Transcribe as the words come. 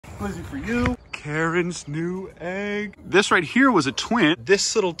Glizzy for you. Karen's new egg. This right here was a twin.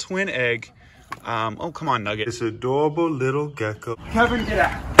 This little twin egg. Oh, come on, Nugget. This adorable little gecko. Kevin, get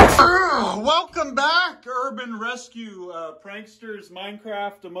out. Welcome back, Urban Rescue pranksters,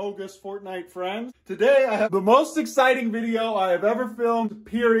 Minecraft, Amogus, Fortnite friends. Today I have the most exciting video I have ever filmed,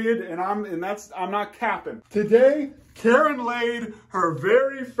 period, and I'm not capping. Today, Karen laid her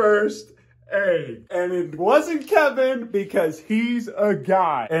very first egg. And it wasn't Kevin because he's a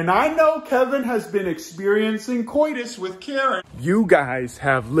guy. And I know Kevin has been experiencing coitus with Karen. You guys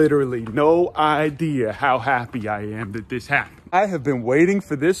have literally no idea how happy I am that this happened. I have been waiting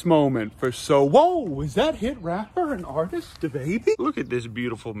for this moment for so... Whoa, is that hit rapper and artist DaBaby? Look at this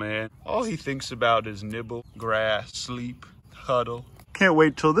beautiful man. All he thinks about is nibble, grass, sleep, cuddle. Can't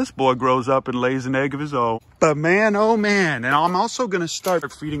wait till this boy grows up and lays an egg of his own. But man, oh man. And I'm also gonna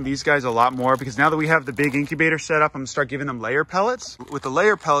start feeding these guys a lot more because now that we have the big incubator set up, I'm gonna start giving them layer pellets. With the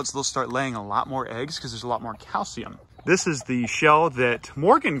layer pellets, they'll start laying a lot more eggs because there's a lot more calcium. This is the shell that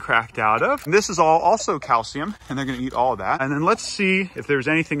Morgan cracked out of. And this is all also calcium, and they're gonna eat all of that. And then let's see if there's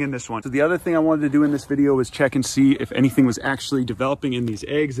anything in this one. So the other thing I wanted to do in this video was check and see if anything was actually developing in these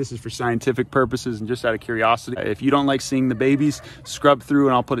eggs. This is for scientific purposes and just out of curiosity. If you don't like seeing the babies, scrub through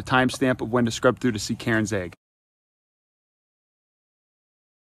and I'll put a timestamp of when to scrub through to see Karen's egg.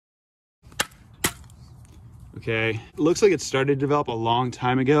 Okay, it looks like it started to develop a long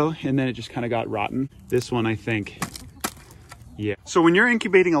time ago and then it just kind of got rotten. This one, I think. Yeah. So when you're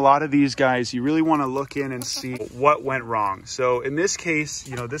incubating a lot of these guys, you really want to look in and see what went wrong. So in this case,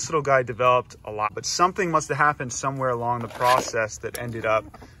 you know, this little guy developed a lot, but something must have happened somewhere along the process that ended up,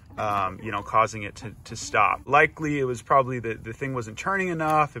 you know, causing it to stop. Likely it was probably the thing wasn't turning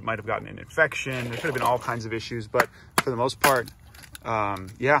enough. It might have gotten an infection. There could have been all kinds of issues, but for the most part,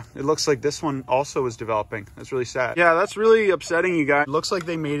 yeah, it looks like this one also is developing. That's really sad. Yeah, that's really upsetting, you guys. It looks like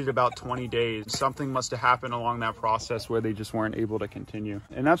they made it about 20 days. Something must have happened along that process where they just weren't able to continue.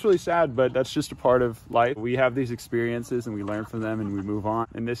 And that's really sad, but that's just a part of life. We have these experiences and we learn from them and we move on.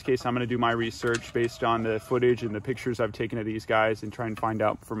 In this case, I'm going to do my research based on the footage and the pictures I've taken of these guys and try and find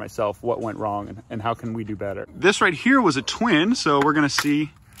out for myself what went wrong and how can we do better. This right here was a twin, so we're going to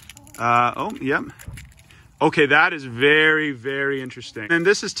see, oh, yep. Okay, that is very, very interesting. And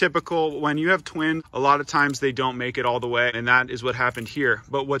this is typical. When you have twins, a lot of times they don't make it all the way, and that is what happened here.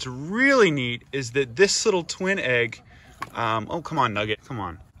 But what's really neat is that this little twin egg, oh, come on, Nugget, come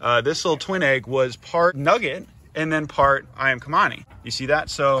on. This little twin egg was part Nugget and then part I am Kamani. You see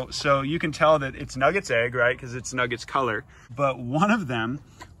that? So you can tell that it's Nugget's egg, right? Because it's Nugget's color. But one of them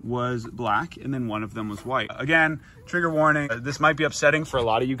was black and then one of them was white. Again, trigger warning, this might be upsetting for a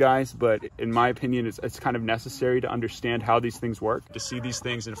lot of you guys, but in my opinion, it's kind of necessary to understand how these things work, to see these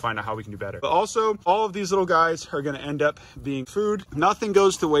things and find out how we can do better. But also, all of these little guys are gonna end up being food. Nothing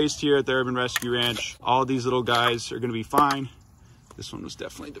goes to waste here at the Urban Rescue Ranch. All of these little guys are gonna be fine. This one was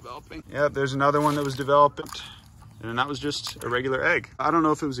definitely developing. Yeah, there's another one that was developing. And that was just a regular egg. I don't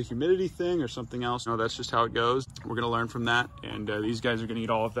know if it was a humidity thing or something else. No, that's just how it goes. We're gonna learn from that. And these guys are gonna eat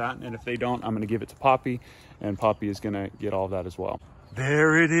all of that. And if they don't, I'm gonna give it to Poppy. And Poppy is gonna get all of that as well.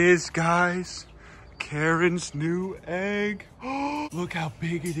 There it is, guys. Karen's new egg. Look how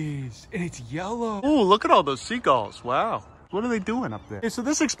big it is. And it's yellow. Oh, look at all those seagulls. Wow. What are they doing up there? Okay, so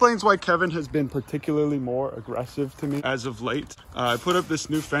this explains why Kevin has been particularly more aggressive to me as of late. I put up this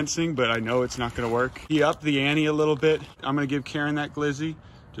new fencing, but I know it's not gonna work. He upped the ante a little bit. I'm gonna give Karen that glizzy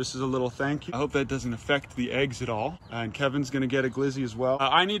just as a little thank you. I hope that doesn't affect the eggs at all. And Kevin's gonna get a glizzy as well.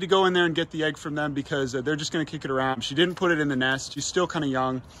 I need to go in there and get the egg from them because they're just gonna kick it around. She didn't put it in the nest. She's still kind of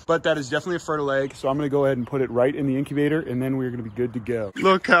young, but that is definitely a fertile egg. So I'm gonna go ahead and put it right in the incubator and then we're gonna be good to go.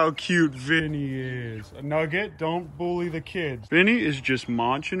 Look how cute Vinny is. Nugget, don't bully the kids. Vinny is just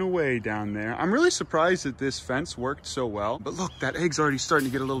munching away down there. I'm really surprised that this fence worked so well, but look, that egg's already starting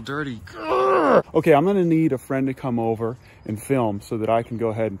to get a little dirty. Okay, I'm gonna need a friend to come over and film so that I can go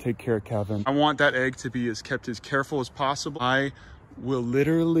ahead and take care of Kevin. I want that egg to be kept as careful as possible. I will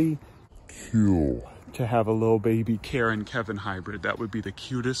literally kill to have a little baby Karen-Kevin hybrid. That would be the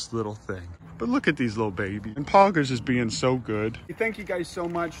cutest little thing. But look at these little babies. And Poggers is being so good. Thank you guys so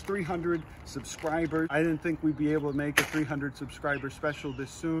much. 300 subscribers. I didn't think we'd be able to make a 300 subscriber special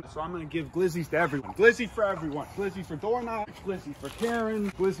this soon. So I'm gonna give glizzies to everyone. Glizzy for everyone. Glizzy for Doorknob, glizzy for Karen,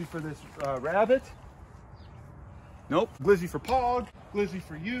 glizzy for this rabbit. Nope. Glizzy for Pog, glizzy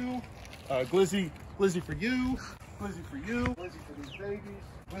for you, glizzy for you, glizzy for you, glizzy for these babies,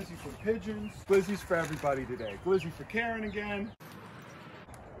 glizzy for pigeons, glizzies for everybody today. Glizzy for Karen again.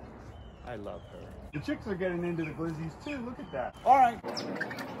 I love her. The chicks are getting into the glizzies too, look at that. All right.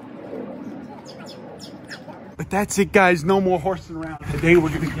 But that's it, guys. No more horsing around. Today we're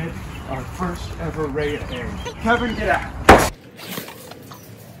gonna get our first ever ray of eggs. Kevin, get out.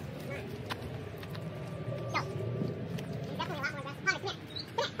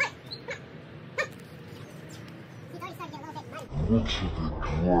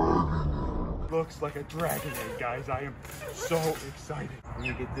 Looks like a dragon egg, guys. I am so excited. I'm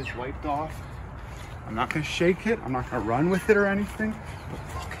gonna get this wiped off. I'm not gonna shake it. I'm not gonna run with it or anything. But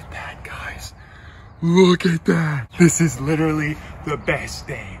look at that, guys. Look at that. This is literally the best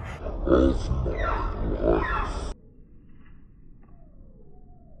day of my life.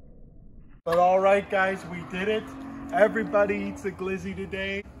 But all right, guys, we did it. Everybody eats a glizzy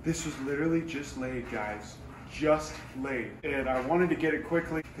today. This was literally just laid, guys. Just laid. And I wanted to get it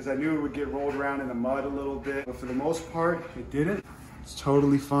quickly because I knew it would get rolled around in the mud a little bit. But for the most part, it didn't. It's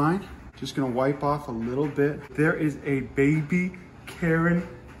totally fine. Just gonna wipe off a little bit. There is a baby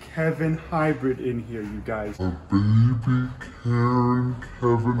Karen-Kevin hybrid in here, you guys. A baby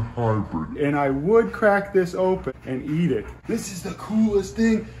Karen-Kevin hybrid. And I would crack this open and eat it. This is the coolest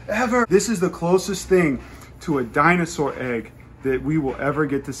thing ever. This is the closest thing to a dinosaur egg that we will ever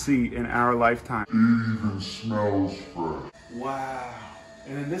get to see in our lifetime. It even smells fresh. Wow.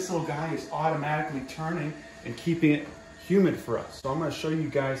 And then this little guy is automatically turning and keeping it humid for us. So I'm gonna show you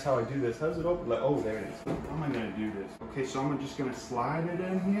guys how I do this. How does it open? Like, oh, there it is. How am I gonna do this? Okay, so I'm just gonna slide it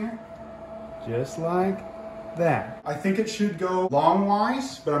in here, just like that. I think it should go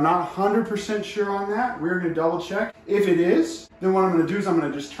long-wise, but I'm not 100% sure on that. We're gonna double check. If it is, then what I'm gonna do is I'm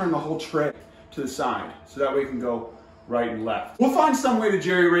gonna just turn the whole tray to the side, so that way it can go right and left. We'll find some way to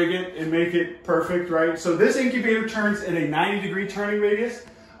jerry-rig it and make it perfect, right? So this incubator turns at a 90-degree turning radius,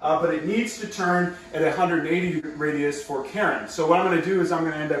 but it needs to turn at a 180-degree radius for Karen. So what I'm gonna do is I'm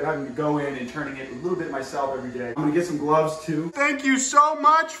gonna end up having to go in and turning it a little bit myself every day. I'm gonna get some gloves too. Thank you so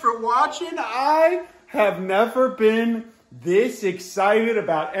much for watching. I have never been this excited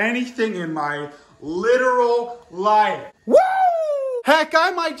about anything in my literal life. Woo! Heck, I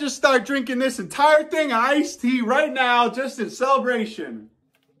might just start drinking this entire thing of iced tea right now, just in celebration.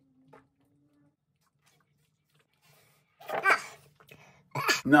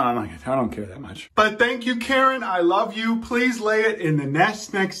 No, I'm not gonna, I don't care that much. But thank you, Karen. I love you. Please lay it in the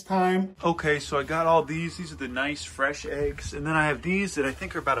nest next time. Okay, so I got all these. These are the nice fresh eggs. And then I have these that I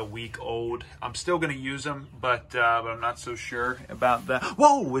think are about a week old. I'm still gonna use them, but I'm not so sure about that.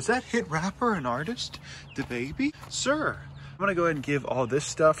 Whoa, was that hit rapper and artist, the baby? Sir. I'm gonna go ahead and give all this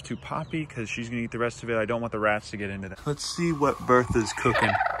stuff to Poppy because she's gonna eat the rest of it. I don't want the rats to get into that. Let's see what Bertha's cooking.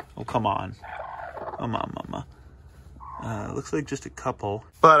 Oh, come on. Come on, mama. Looks like just a couple.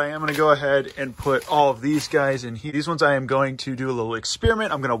 But I am gonna go ahead and put all of these guys in here. These ones I am going to do a little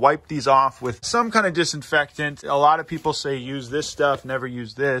experiment. I'm gonna wipe these off with some kind of disinfectant. A lot of people say use this stuff, never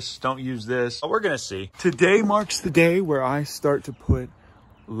use this, don't use this. But we're gonna see. Today marks the day where I start to put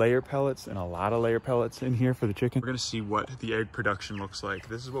layer pellets and a lot of layer pellets in here for the chicken. We're gonna see what the egg production looks like.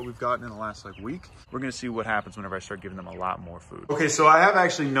 This is what we've gotten in the last week. We're gonna see what happens whenever I start giving them a lot more food. Okay, so I have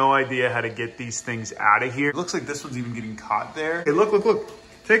actually no idea how to get these things out of here. It looks like this one's even getting caught there. Hey, look, look, look.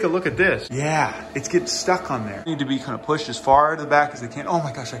 Take a look at this. Yeah, it's getting stuck on there. They need to be kind of pushed as far to the back as they can. Oh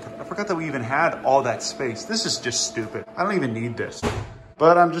my gosh, I forgot that we even had all that space. This is just stupid. I don't even need this.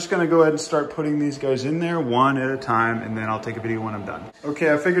 But I'm just gonna go ahead and start putting these guys in there one at a time, and then I'll take a video when I'm done.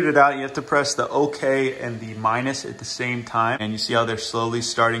 Okay, I figured it out. You have to press the OK and the minus at the same time, and you see how they're slowly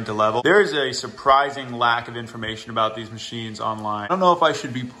starting to level. There is a surprising lack of information about these machines online. I don't know if I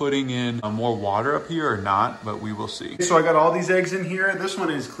should be putting in more water up here or not, but we will see. So I got all these eggs in here. This one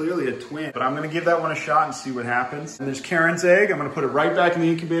is clearly a twin, but I'm gonna give that one a shot and see what happens. And there's Karen's egg. I'm gonna put it right back in the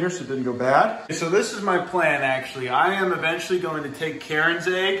incubator so it didn't go bad. Okay, so this is my plan, actually. I am eventually going to take Karen's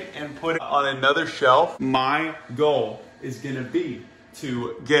egg and put it on another shelf. My goal is gonna be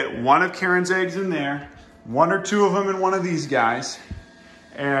to get one of Karen's eggs in there, one or two of them in one of these guys,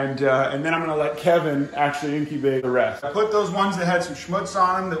 and then I'm gonna let Kevin actually incubate the rest. I put those ones that had some schmutz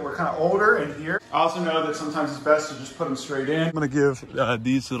on them that were kind of older in here. I also know that sometimes it's best to just put them straight in. I'm gonna give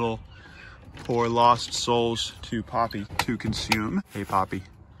these little poor lost souls to Poppy to consume. Hey, Poppy.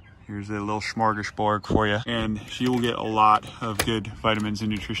 Here's a little smorgasbord for you, and she will get a lot of good vitamins and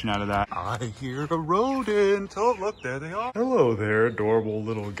nutrition out of that. I hear a rodent. Oh, look, there they are. Hello there, adorable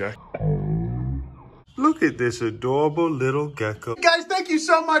little gecko. Look at this adorable little gecko. Hey guys, thank you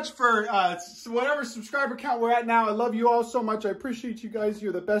so much for whatever subscriber count we're at now. I love you all so much. I appreciate you guys.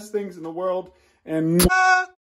 You're the best things in the world. And